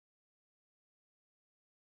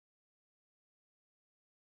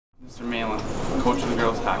Mr. Malin, coach of the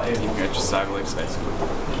girls hockey team here at Chisago Lakes High School.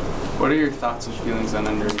 What are your thoughts and feelings on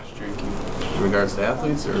underage drinking? In regards to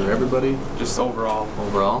athletes or everybody? Just overall.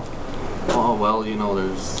 Overall? Oh, well,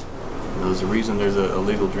 there's a reason there's a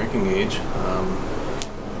legal drinking age.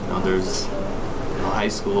 There's high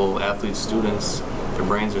school athlete students, their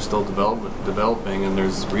brains are still developing, and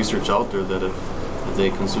there's research out there that if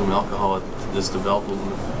they consume alcohol at this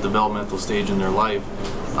developmental stage in their life,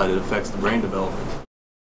 it affects the brain development.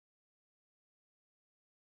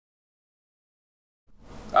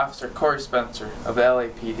 Officer Corey Spencer of the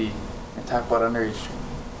LAPD and talk about underage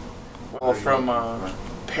drinking. Well, from a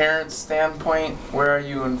parent standpoint, where are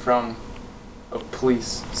you, and from a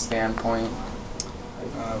police standpoint?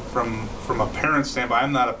 From a parent standpoint,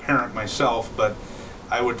 I'm not a parent myself, but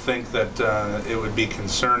I would think that it would be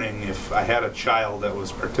concerning if I had a child that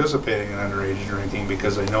was participating in underage drinking,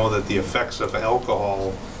 because I know that the effects of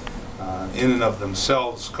alcohol in and of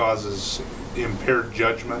themselves causes impaired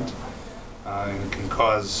judgment. And can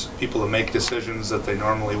cause people to make decisions that they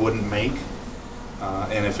normally wouldn't make.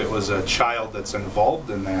 And if it was a child that's involved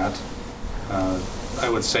in that, I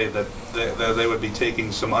would say that they would be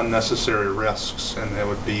taking some unnecessary risks, and they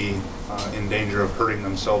would be in danger of hurting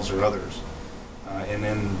themselves or others. And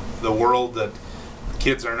in the world that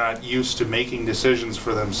kids are not used to making decisions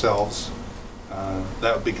for themselves,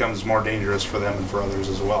 that becomes more dangerous for them and for others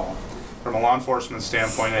as well. From a law enforcement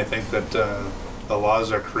standpoint, I think that the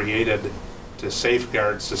laws are created to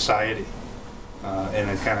safeguard society,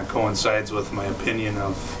 and it kind of coincides with my opinion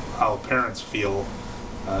of how parents feel.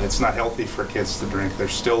 It's not healthy for kids to drink. They're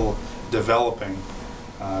still developing.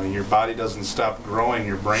 Your body doesn't stop growing,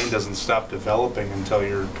 your brain doesn't stop developing until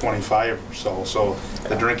you're 25 or so. So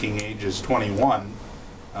the drinking age is 21.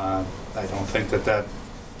 I don't think that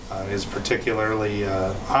is particularly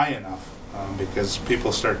high enough, because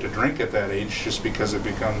people start to drink at that age just because it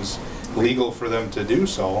becomes legal for them to do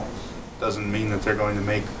so. Doesn't mean that they're going to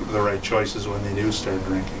make the right choices when they do start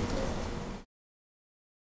drinking.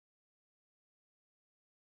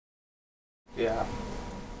 Yeah.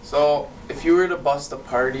 So, if you were to bust a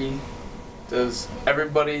party, does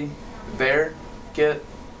everybody there get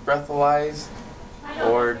breathalyzed?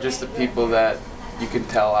 Or just the people that you can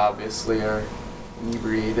tell obviously are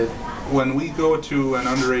inebriated? When we go to an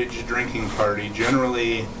underage drinking party,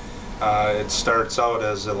 generally it starts out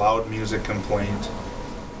as a loud music complaint.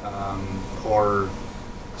 Or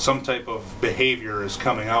some type of behavior is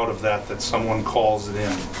coming out of that someone calls it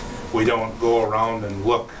in. We don't go around and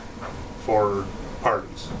look for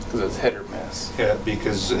parties. Because it's hit or miss. Yeah,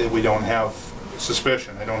 because we don't have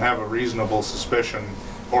suspicion. I don't have a reasonable suspicion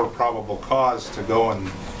or probable cause to go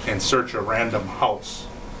and search a random house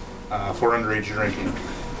for underage drinking.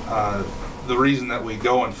 The reason that we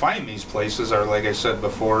go and find these places are, like I said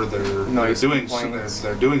before, they're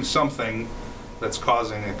doing something that's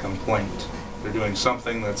causing a complaint. They're doing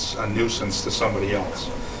something that's a nuisance to somebody else.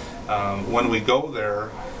 When we go there,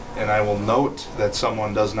 and I will note that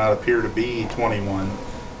someone does not appear to be 21,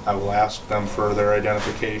 I will ask them for their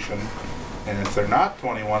identification. And if they're not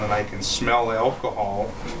 21 and I can smell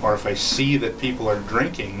alcohol, or if I see that people are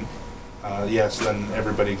drinking, yes, then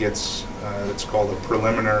everybody gets, it's called a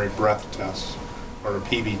preliminary breath test, or a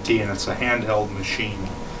PBT, and it's a handheld machine.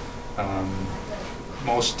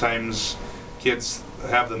 Most times kids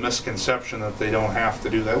have the misconception that they don't have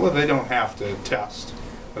to do that. Well, they don't have to test.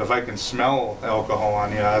 But if I can smell alcohol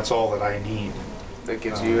on you, that's all that I need. That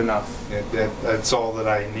gives you enough. That's all that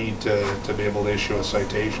I need to be able to issue a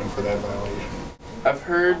citation for that violation. I've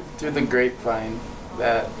heard through the grapevine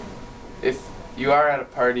that if you are at a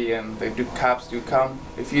party and cops do come,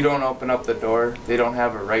 if you don't open up the door, they don't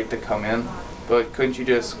have a right to come in. But couldn't you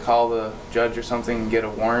just call the judge or something and get a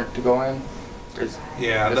warrant to go in?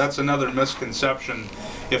 Yeah, that's another misconception.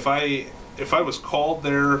 If I was called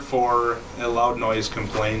there for a loud noise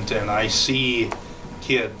complaint and I see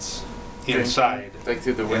kids inside, like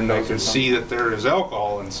through the and I can see that there is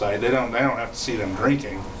alcohol inside, I don't have to see them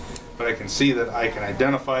drinking, but I can see that I can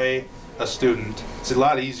identify a student. It's a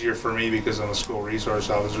lot easier for me because I'm a school resource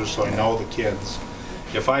officer, so I know the kids.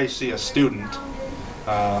 If I see a student,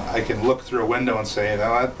 I can look through a window and say,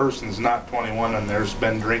 that person's not 21 and there's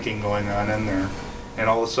been drinking going on in there. And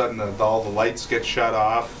all of a sudden all the lights get shut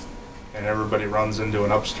off and everybody runs into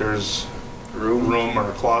an upstairs room or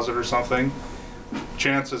a closet or something.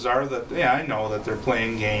 Chances are that, yeah, I know that they're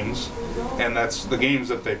playing games, and that's the games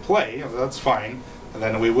that they play, that's fine. And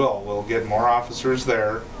then we'll get more officers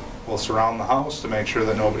there. We'll surround the house to make sure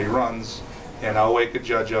that nobody runs, and I'll wake a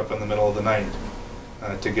judge up in the middle of the night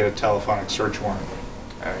to get a telephonic search warrant.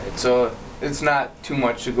 Alright, so it's not too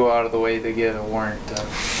much to go out of the way to get a warrant done.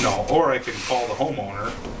 No, or I can call the homeowner,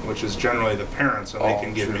 which is generally the parents, and they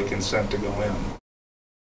can give me true. consent to go in.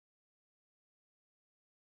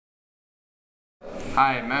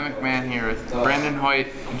 Hi, Matt McMahon here with Brandon Hoyt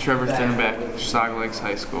and Trevor Thurnback at Saga Lakes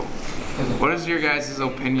High School. What is your guys'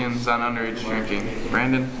 opinions on underage drinking?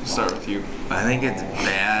 Brandon, we'll start with you. I think it's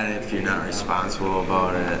bad if you're not responsible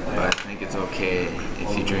about it, but I think it's okay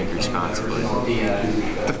if you drink responsibly.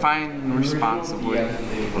 Define responsibly.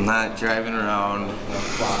 I'm not driving around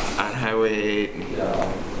on Highway 8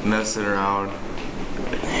 and messing around.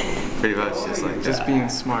 Pretty much just like Just that. being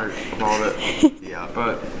smart about it. Yeah.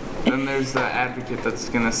 But then there's the advocate that's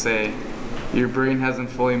gonna say, your brain hasn't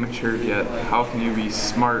fully matured yet. How can you be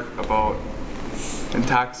smart about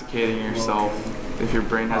intoxicating yourself if your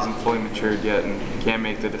brain hasn't fully matured yet and can't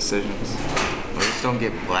make the decisions? Well, just don't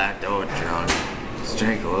get blacked out drunk. Just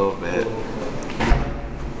drink a little bit.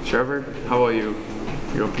 Trevor, how about you?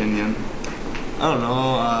 Your opinion? I don't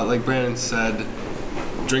know, like Brandon said,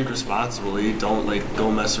 drink responsibly. Don't like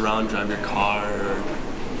go mess around, drive your car, or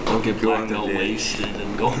don't get Go in blacked the out ditch. wasted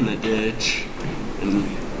and go in the ditch.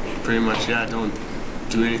 And pretty much, yeah, don't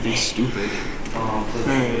do anything stupid.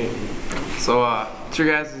 Alright. So, what's your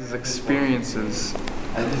guys' experiences?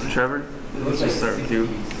 Trevor, let's just start with you.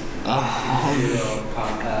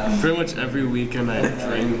 Pretty much every weekend I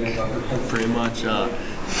drink. Pretty much,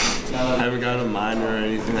 haven't gotten a minor or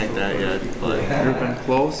anything like that yet, but You've been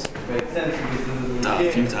close?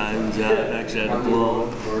 a few times, yeah. I've actually had to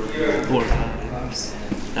blow 4 times.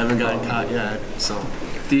 Haven't gotten caught yet, so.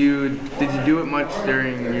 Did you do it much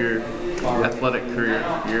during your athletic career?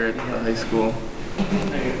 You're at the high school.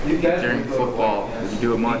 During football, did you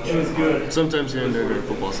do it much? Sometimes here and there during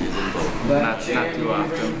football season, but Not too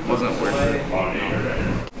often. Wasn't worth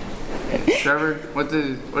it. Trevor, what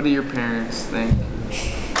do your parents think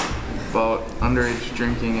about underage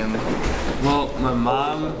drinking and? well, my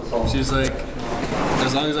mom, she's like,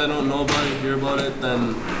 as long as I don't know about it, hear about it,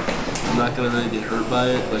 then I'm not gonna really get hurt by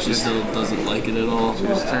it, but she still doesn't like it at all.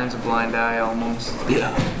 Just turns a blind eye almost.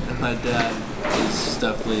 Yeah, and my dad is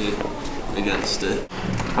definitely against it.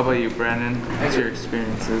 How about you, Brandon? What's your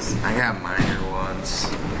experiences? I got minor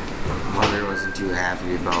once. Mother wasn't too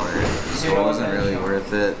happy about it, so it wasn't really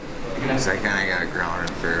worth it. Because I kind of got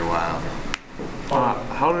grounded for a while.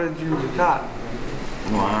 How did you get caught?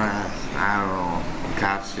 Well, I don't know.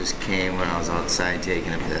 Cops just came when I was outside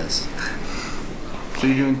taking a piss. So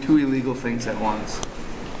you're doing 2 illegal things at once.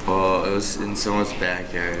 Well, it was in someone's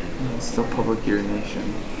backyard. It's still public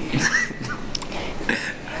urination.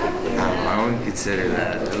 I wouldn't consider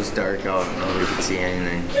that. It was dark out and nobody could see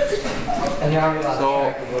anything.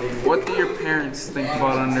 So, what do your parents think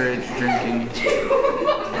about underage drinking?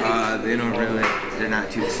 They don't really, they're not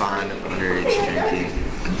too fond of underage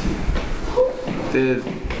drinking.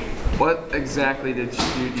 What exactly did she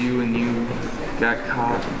do to you when you got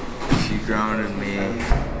caught? She grounded me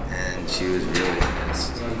and she was really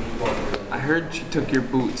pissed. I heard she took your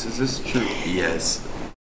boots. Is this true? Yes.